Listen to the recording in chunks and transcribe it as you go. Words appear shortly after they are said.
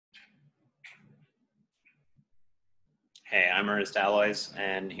Hey, I'm Ernest Alois,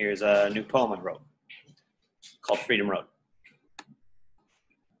 and here's a new poem I wrote called Freedom Road.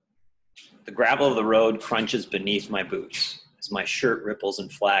 The gravel of the road crunches beneath my boots as my shirt ripples and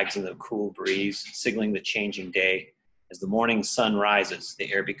flags in the cool breeze, signaling the changing day. As the morning sun rises,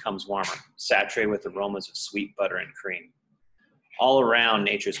 the air becomes warmer, saturated with aromas of sweet butter and cream. All around,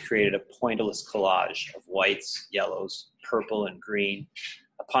 nature's created a pointillist collage of whites, yellows, purple, and green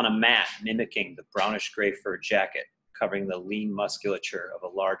upon a mat mimicking the brownish-gray fur jacket covering the lean musculature of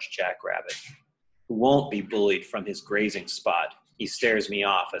a large jackrabbit, who won't be bullied from his grazing spot. He stares me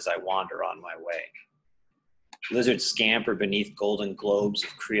off as I wander on my way. Lizards scamper beneath golden globes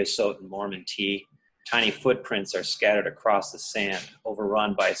of creosote and Mormon tea. Tiny footprints are scattered across the sand,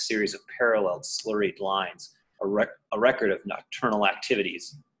 overrun by a series of paralleled, slurried lines, a record of nocturnal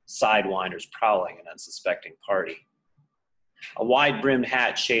activities, sidewinders prowling an unsuspecting party. A wide-brimmed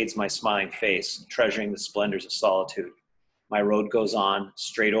hat shades my smiling face, treasuring the splendors of solitude. My road goes on,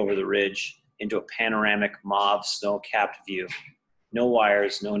 straight over the ridge, into a panoramic mauve snow-capped view. No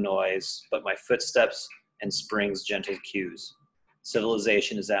wires, no noise, but my footsteps and spring's gentle cues.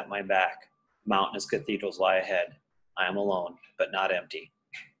 Civilization is at my back. Mountainous cathedrals lie ahead. I am alone, but not empty.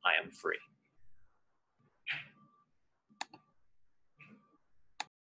 I am free.